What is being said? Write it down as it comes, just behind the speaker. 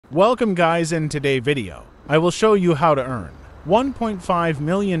Welcome guys, in today's video, I will show you how to earn $1.5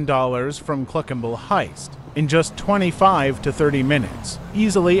 million from Cluckin'Bell Heist in just 25 to 30 minutes,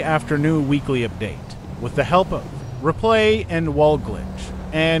 easily after new weekly update, with the help of replay and wall glitch.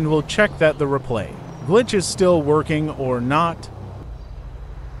 And we'll check that the replay glitch is still working or not.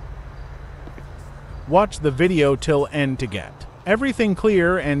 Watch the video till end to get everything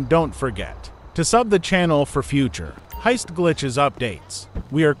clear, and don't forget to sub the channel for future Heist glitches updates.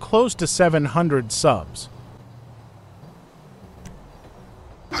 We are close to 700 subs.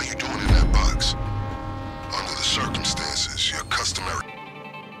 How you doing in that box? Under the circumstances, you're customary.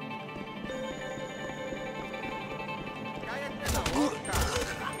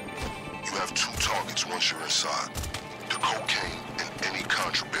 You have two targets once you're inside: the cocaine and any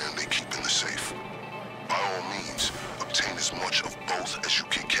contraband they keep in the safe. By all means, obtain as much of both as you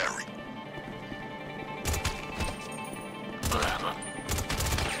can carry.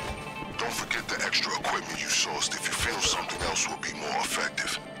 Don't forget the extra equipment you sourced if you feel something else will be more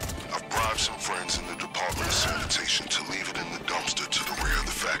effective. I've bribed some friends in the Department of Sanitation to leave it in the dumpster to the rear of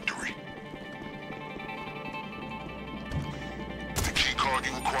the factory. The key card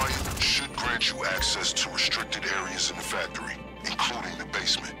you acquired should grant you access to restricted areas in the factory, including the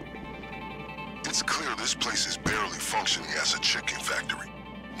basement. It's clear this place is barely functioning as a chicken factory.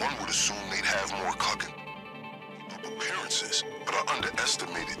 One would assume they'd have more cooking appearances, but I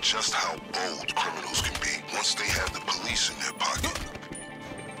underestimated just how bold criminals can be once they have the police in their pocket.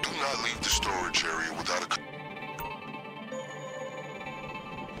 Do not leave the storage area without a...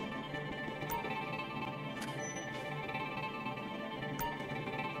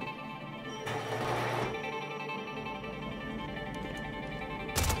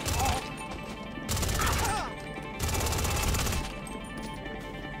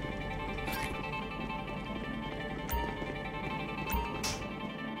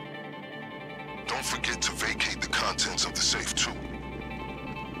 Don't forget to vacate the contents of the safe, too.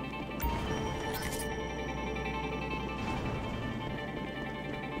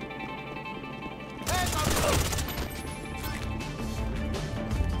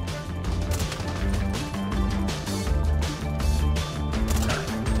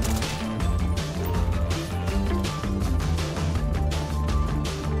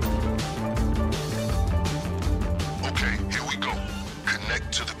 Okay, here we go.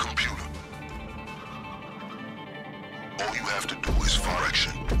 Connect to the computer. All you have to do is fire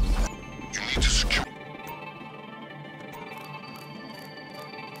action. You need to secure.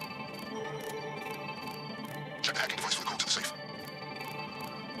 Check the hacking device for the code to the safe.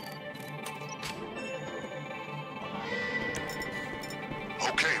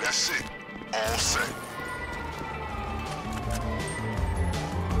 Okay, that's it. All set.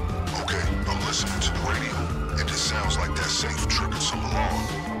 Okay, I'm listening to the radio, and it sounds like that safe triggered some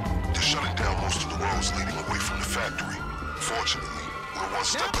alarm. They're shutting down most of the roads leading away from the factory. Fortunately, we're one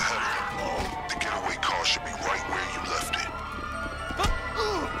step ahead of them. The getaway car should be right where you left it.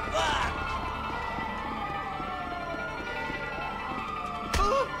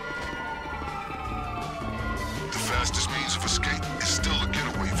 The fastest means of escape is still a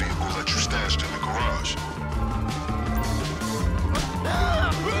getaway vehicle that you stashed in the garage.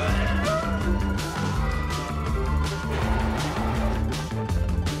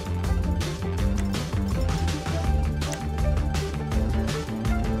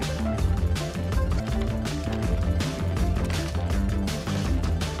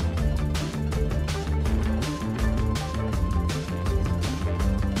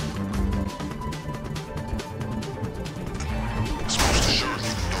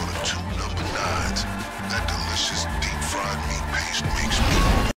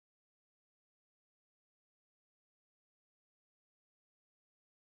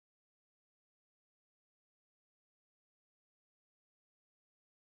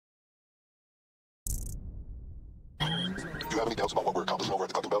 If you have any doubts about what we're accomplishing over at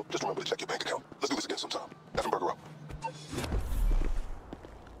the Cluckin'Bell, just remember to check your bank account. Let's do this again sometime. Burger up.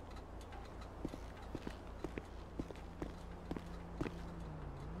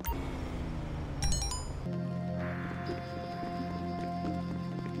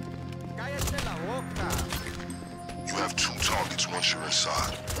 You have two targets once you're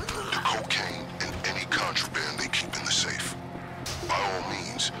inside: the cocaine and any contraband they keep in the safe. By all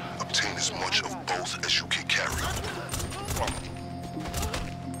means, obtain as much of both as you can carry.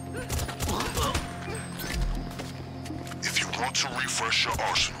 If you want to refresh your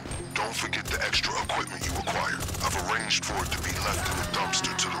arsenal, don't forget the extra equipment you acquired. I've arranged for it to be left in the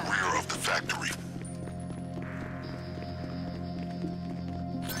dumpster to the rear of the factory.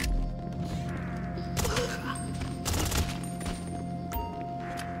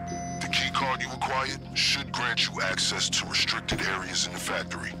 card you acquired should grant you access to restricted areas in the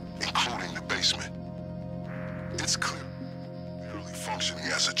factory, including the basement. It's clear, barely functioning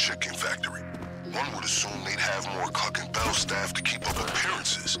as a chicken factory. One would assume they'd have more Cluckin'Bell staff to keep up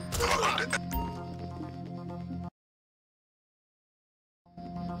appearances, but are under...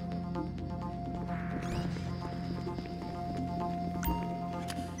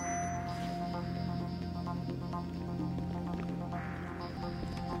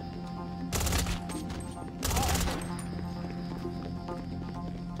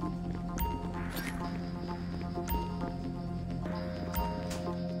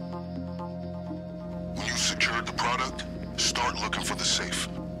 Secured the product, start looking for the safe.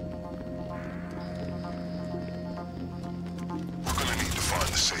 We're gonna need to find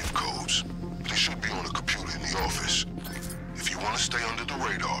the safe codes. They should be on a computer in the office. If you want to stay under the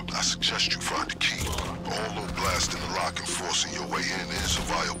radar, I suggest you find the key. Although blasting the lock and forcing your way in is a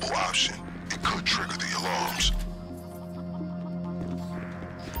viable option, it could trigger the alarms.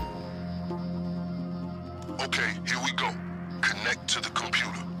 Okay, here we go. Connect to the computer.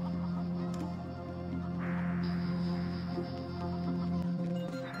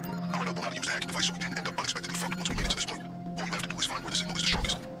 I don't know how to use the hacking device so we didn't end up unexpectedly fucked once we made it to this point. All you have to do is find where the signal is the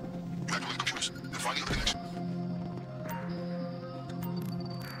strongest. You activate the computers, then find the other connection.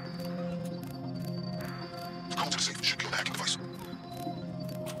 The code to the safe should be on the hacking device.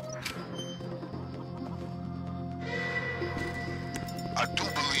 I do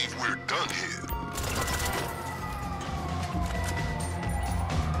believe we're done here.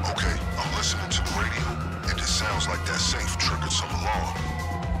 Okay, I'm listening to the radio, and it sounds like that safe triggered some alarm.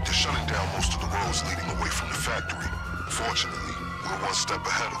 They're shutting down most of the roads leading away from the factory. Fortunately, we're one step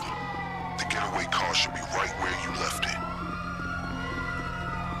ahead of them. The getaway car should be right where you left it.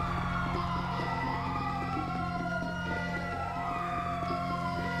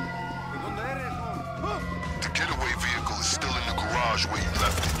 The getaway vehicle is still in the garage where you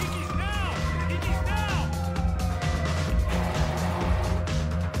left it.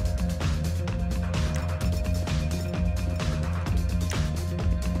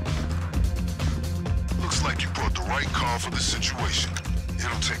 Looks like you brought the right car for the situation.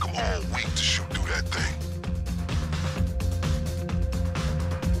 It'll take them all week to shoot through that thing.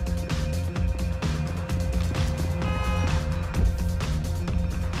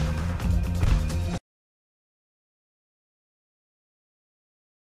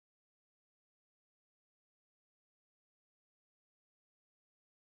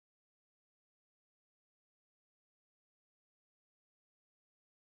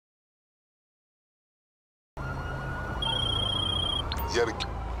 Yet again.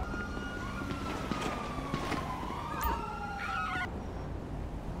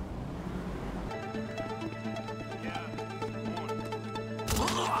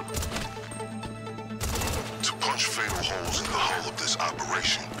 To punch fatal holes in the hull of this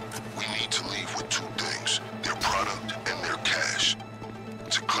operation, we need to leave with two things: their product and their cash.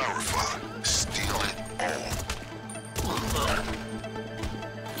 To clarify, steal it all.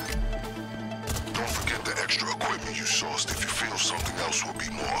 Don't forget the extra equipment you sourced if you feel something else will be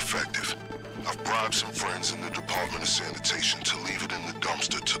more effective. I've bribed some friends in the Department of Sanitation to leave it in the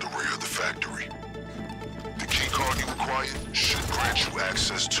dumpster to the rear of the factory. The key card you acquired should grant you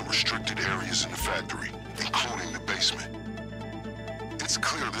access to restricted areas in the factory, including the basement. It's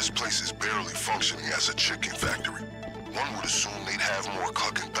clear this place is barely functioning as a chicken factory. One would assume they'd have more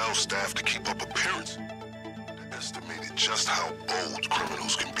Cluckin'Bell staff to keep up appearance. Estimated just how bold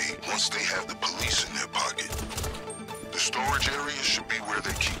criminals can be once they have the police in their pocket. The storage area should be where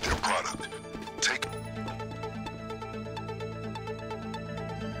they keep their product. Take...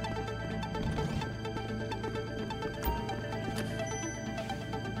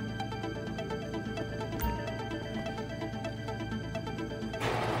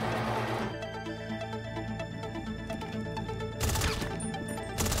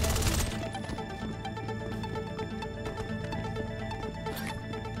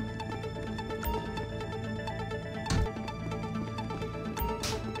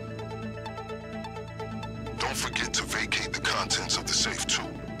 Don't forget to vacate the contents of the safe, too.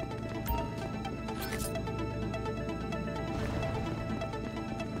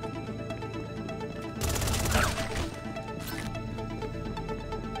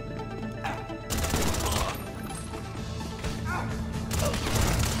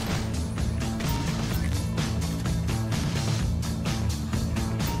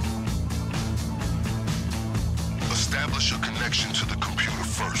 Establish a connection to the computer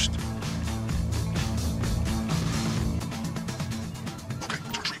first.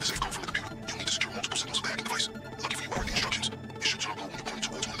 Lucky for you, I read the instructions. It should turn blue when you point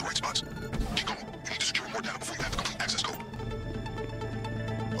towards one of the right spots.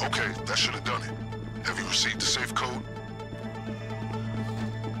 Okay, that should have done it. Have you received the safe code?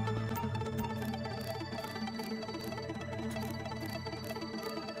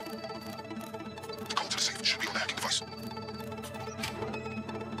 The code to the safe should be on the hacking device.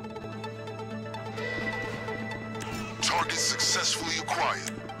 Target successfully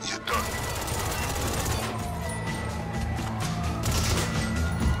acquired. You're done.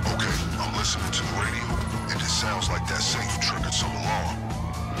 Okay, I'm listening to the radio, and it sounds like that safe triggered some alarm.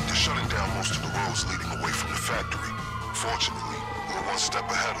 They're shutting down most of the roads leading away from the factory. Fortunately, we're one step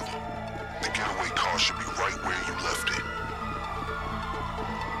ahead of them. The getaway car should be right where you left it.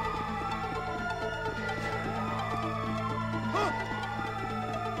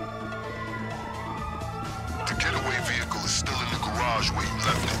 The getaway vehicle is still in the garage where you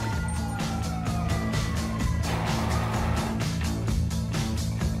left it.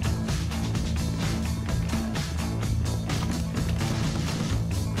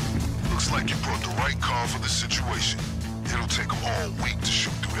 Looks like you brought the right car for the situation. It'll take them all week to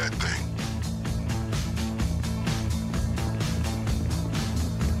shoot through that thing.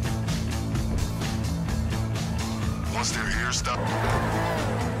 Once their ears stop... In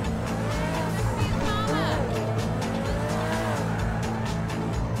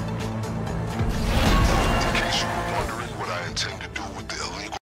case you were wondering what I intend to do with the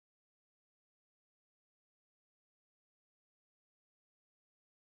illegal...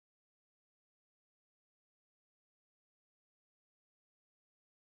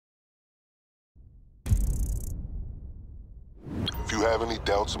 If you have any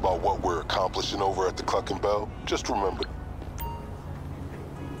doubts about what we're accomplishing over at the Cluckin'Bell, just remember.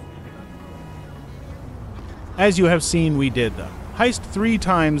 As you have seen, we did the heist 3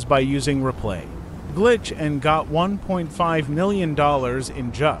 times by using replay glitch and got $1.5 million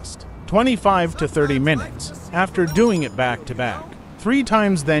in just 25 to 30 minutes after doing it back to back. 3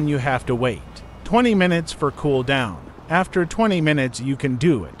 times, then you have to wait 20 minutes for cooldown. After 20 minutes you can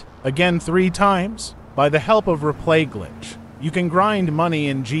do it again 3 times. By the help of replay glitch, you can grind money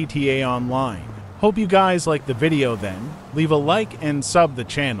in GTA Online. Hope you guys like the video then. Leave a like and sub the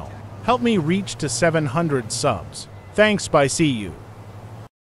channel. Help me reach to 700 subs. Thanks, bye, see you.